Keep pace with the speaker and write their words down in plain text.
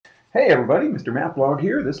Hey everybody, Mrmathblog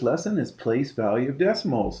here. This lesson is place value of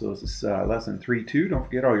decimals. So this is lesson 3.2. Don't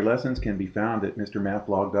forget all your lessons can be found at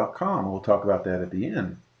mrmathblog.com. We'll talk about that at the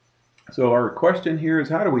end. So our question here is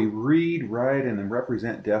how do we read, write, and then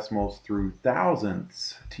represent decimals through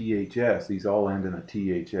thousandths, THS. These all end in a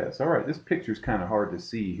THS. All right, this picture is kind of hard to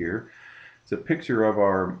see here. It's a picture of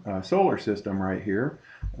our solar system right here.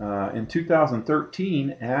 In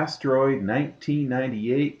 2013, asteroid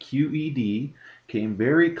 1998 QED came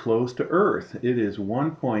very close to Earth. It is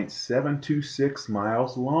 1.726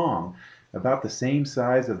 miles long, about the same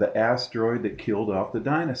size of the asteroid that killed off the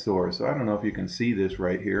dinosaurs. So I don't know if you can see this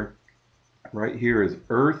right here. Right here is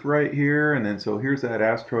Earth right here, and then so here's that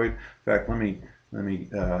asteroid. In fact, let me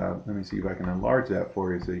see if I can enlarge that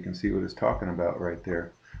for you so you can see what it's talking about right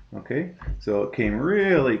there. Okay, so it came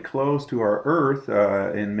really close to our Earth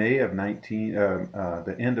in May of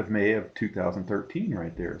the end of May of 2013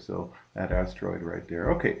 right there. So that asteroid right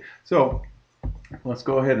there. Okay, so let's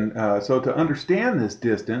go ahead and so to understand this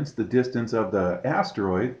distance, the distance of the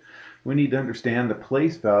asteroid, we need to understand the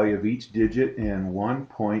place value of each digit in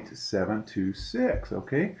 1.726.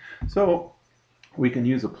 Okay, so we can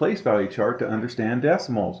use a place value chart to understand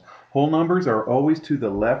decimals. Whole numbers are always to the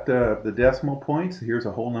left of the decimal points. Here's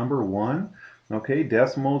a whole number 1. Okay,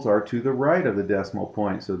 decimals are to the right of the decimal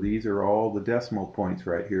point. So these are all the decimal points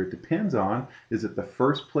right here. It depends on, is it the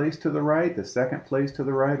first place to the right, the second place to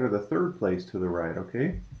the right, or the third place to the right,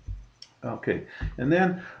 okay? Okay, and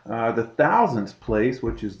then the thousandths place,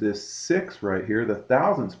 which is this 6 right here, the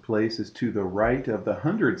thousandths place is to the right of the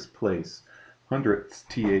hundredths place, hundredths,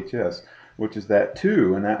 THS, which is that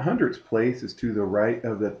 2, and that hundredths place is to the right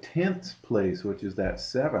of the tenths place, which is that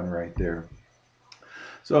 7 right there.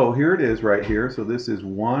 So here it is right here. So this is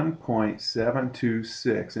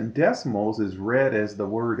 1.726. And decimals is read as the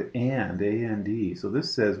word and, A-N-D. So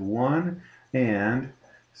this says 1 and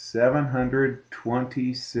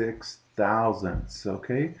 726 thousandths,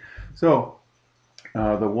 okay? So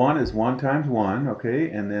the 1 is 1 times 1, okay?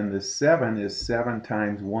 And then the 7 is 7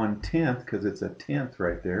 times 1/10 because it's a tenth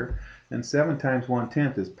right there. And 7 times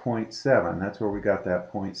 1/10 is 0.7. That's where we got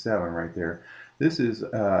that 0.7 right there. This is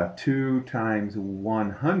 2 times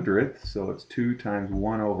 100th, so it's 2 times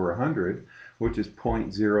 1 over 100, which is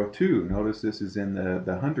 0.02. Notice this is in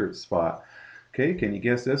the hundredth spot. Okay, can you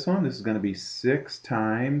guess this one? This is going to be 6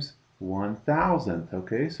 times 1,000th.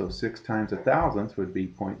 Okay, so 6 times 1,000th would be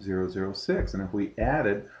 0.006. And if we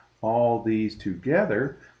added all these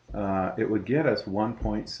together, it would get us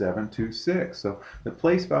 1.726. So the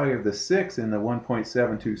place value of the 6 in the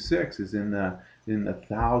 1.726 is in the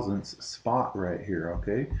thousandths spot right here,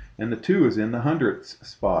 okay? And the 2 is in the hundredths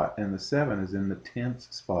spot, and the 7 is in the tenths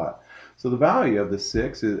spot. So the value of the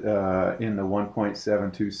 6 is, in the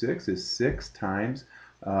 1.726 is 6 times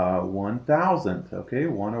 1,000th, okay?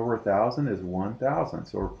 1 over 1,000 is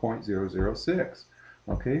 1,000th, or 0.006,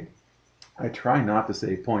 okay? I try not to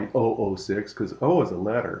say 0.006 because O is a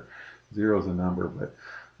letter, 0 is a number, but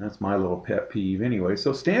that's my little pet peeve anyway.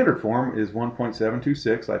 So standard form is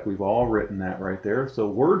 1.726, like we've all written that right there. So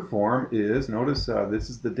word form is, notice this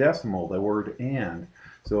is the decimal, the word and.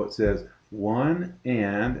 So it says 1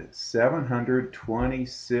 and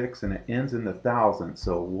 726, and it ends in the thousandths.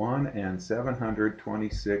 So 1 and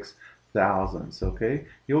 726 thousandths, okay?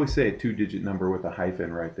 You always say a 2-digit number with a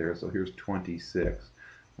hyphen right there, so here's 26,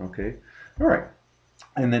 okay? All right,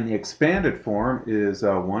 and then the expanded form is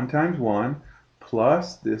 1 times 1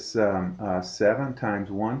 plus this 7 times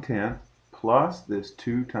 1/10 plus this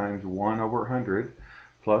 2 times 1 over 100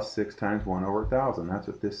 plus 6 times 1 over 1,000. That's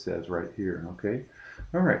what this says right here, okay?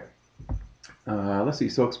 All right, let's see.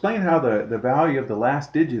 So explain how the value of the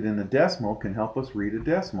last digit in the decimal can help us read a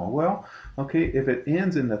decimal. Well, okay, if it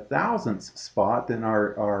ends in the thousandths spot, then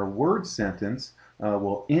our word sentence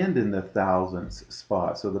will end in the thousandths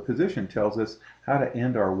spot. So the position tells us how to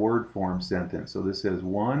end our word form sentence. So this says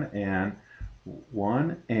 1 and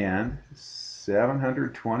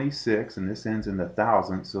 726, and this ends in the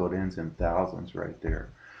thousandths, so it ends in thousands right there.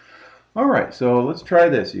 All right, so let's try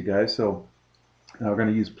this, you guys. So we're going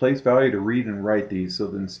to use place value to read and write these. So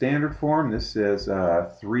in standard form, this says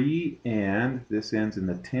 3 and this ends in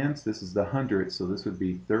the tenths. This is the hundredths, so this would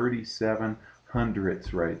be 37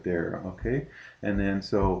 hundredths right there, okay? And then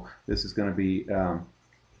so this is going to be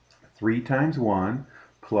 3 times 1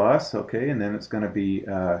 plus, okay, and then it's going to be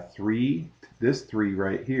 3, this 3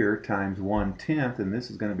 right here, times 1/10, and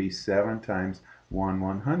this is going to be 7 times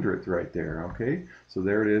 1/100th right there, okay? So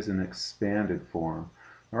there it is in expanded form.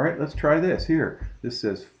 All right, let's try this here. This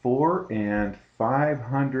says 4 and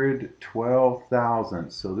 512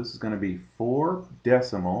 thousandths. So this is going to be 4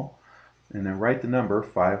 decimal and then write the number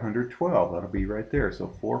 512. That'll be right there. So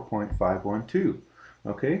 4.512.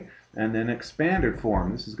 Okay, and then expanded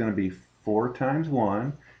form. This is going to be 4 times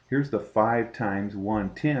 1. Here's the 5 times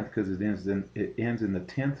 1/10 because it ends in the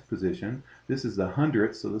 10th position. This is the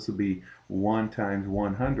hundredth, so this will be 1 times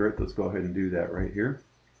 100th. Let's go ahead and do that right here.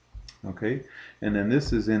 Okay, and then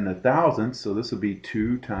this is in the thousandths, so this will be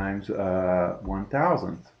 2 times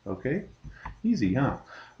 1,000th. Okay, easy, huh?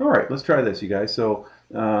 All right, let's try this, you guys. So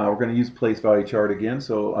we're going to use place value chart again.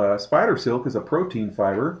 So spider silk is a protein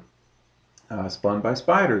fiber spun by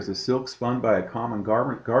spiders. The silk spun by a common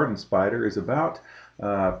garden spider is about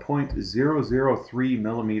 0.003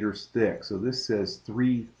 millimeters thick. So this says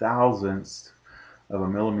 3/1000ths of a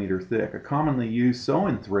millimeter thick. A commonly used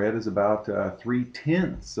sewing thread is about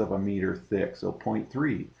 3/10ths of a meter thick, so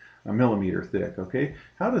 0.3 a millimeter thick. Okay,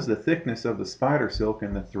 how does the thickness of the spider silk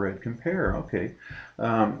and the thread compare? Okay,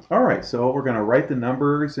 all right, so we're going to write the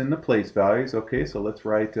numbers in the place values. Okay, so let's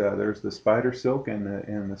write, there's the spider silk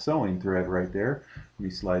and the sewing thread right there. Let me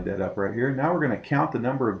slide that up right here. Now we're going to count the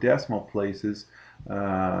number of decimal places,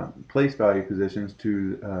 place value positions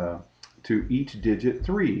to each digit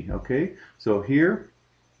 3. Okay, so here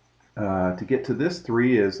to get to this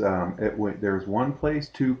 3 is there's 1 place,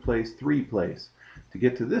 2 place, 3 place. To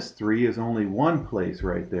get to this 3 is only 1 place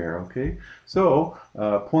right there. Okay, so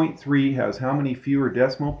 0.3 has how many fewer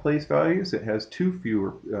decimal place values? It has 2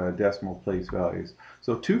 fewer decimal place values.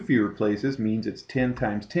 So 2 fewer places means it's 10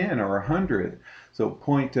 times 10 or 100. So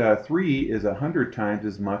 0.3 is 100 times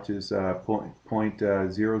as much as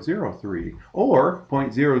 0.003. Or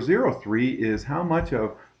 0.003 is how much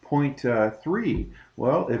of 0.3?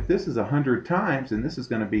 Well, if this is 100 times, then this is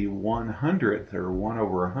going to be 1/100th, or 1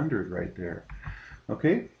 over 100 right there.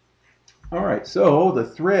 Okay? All right, so the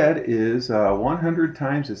thread is 100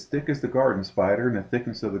 times as thick as the garden spider, and the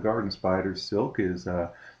thickness of the garden spider's silk is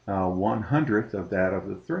 1/100th of that of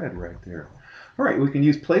the thread right there. All right, we can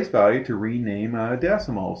use place value to rename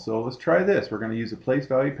decimals. So let's try this. We're going to use the place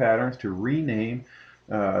value patterns to rename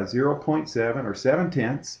 0.7 or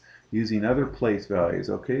 7/10ths using other place values.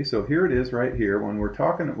 Okay, so here it is right here when we're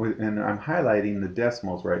talking, and I'm highlighting the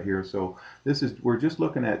decimals right here. So this is, we're just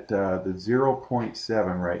looking at the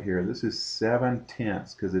 0.7 right here. This is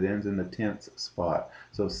 7/10ths because it ends in the 10th spot.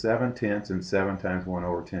 So 7/10ths and 7 times 1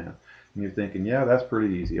 over 10. And you're thinking, yeah, that's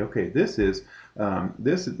pretty easy. Okay, this is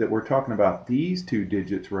that we're talking about these 2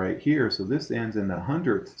 digits right here. So this ends in the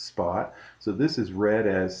 100th spot. So this is read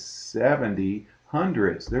as 70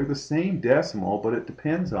 hundredths. They're the same decimal, but it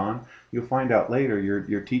depends on, you'll find out later,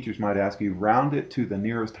 your teachers might ask you, round it to the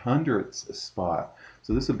nearest hundredths spot.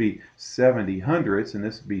 So this would be 70 hundredths, and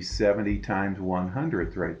this would be 70 times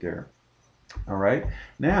 100th right there. All right,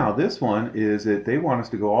 now this one is that they want us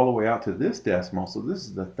to go all the way out to this decimal, so this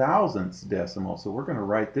is the thousandths decimal, so we're going to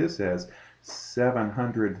write this as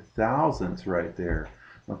 700 thousandths right there.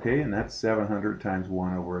 Okay, and that's 700 times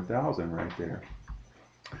 1 over 1,000 right there.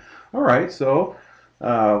 All right, so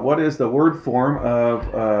what is the word form of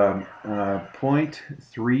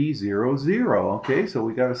 0.300? Okay, so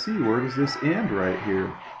we got to see, where does this end right here?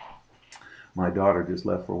 My daughter just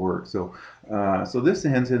left for work. So so this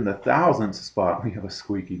ends in the thousandths spot. We have a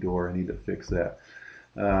squeaky door. I need to fix that.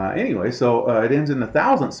 Anyway, so it ends in the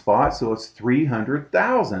thousandth spot, so it's 300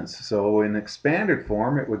 thousandths. So in expanded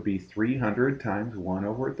form, it would be 300 times 1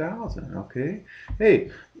 over 1,000. Okay.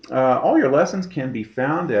 Hey, all your lessons can be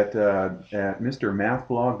found at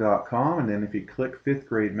Mrmathblog.com, and then if you click 5th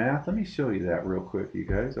grade math, let me show you that real quick, you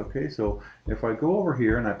guys. Okay, so if I go over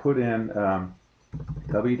here and I put in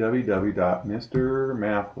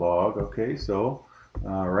www.Mrmathblog, okay, so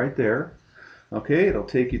right there. Okay, it'll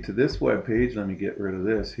take you to this web page. Let me get rid of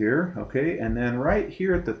this here. Okay, and then right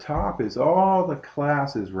here at the top is all the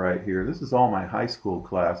classes right here. This is all my high school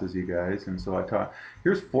classes, you guys. And so I taught,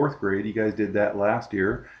 here's 4th grade. You guys did that last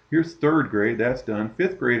year. Here's 3rd grade. That's done.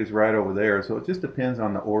 5th grade is right over there. So it just depends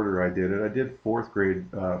on the order I did it. I did 4th grade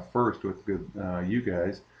first with you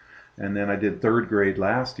guys. And then I did 3rd grade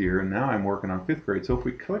last year, and now I'm working on 5th grade. So if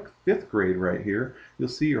we click 5th grade right here, you'll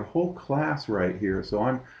see your whole class right here. So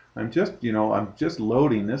I'm just, I'm just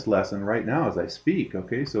loading this lesson right now as I speak.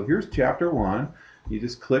 Okay, so here's chapter 1. You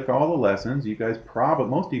just click all the lessons. You guys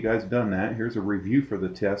most of you guys have done that. Here's a review for the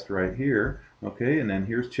test right here. Okay, and then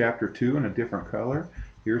here's chapter 2 in a different color.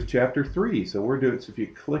 Here's chapter 3. So we're doing, so if you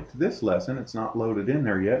clicked this lesson, it's not loaded in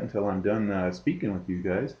there yet until I'm done speaking with you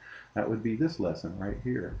guys. That would be this lesson right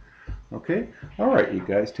here. Okay, all right, you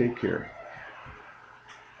guys, take care.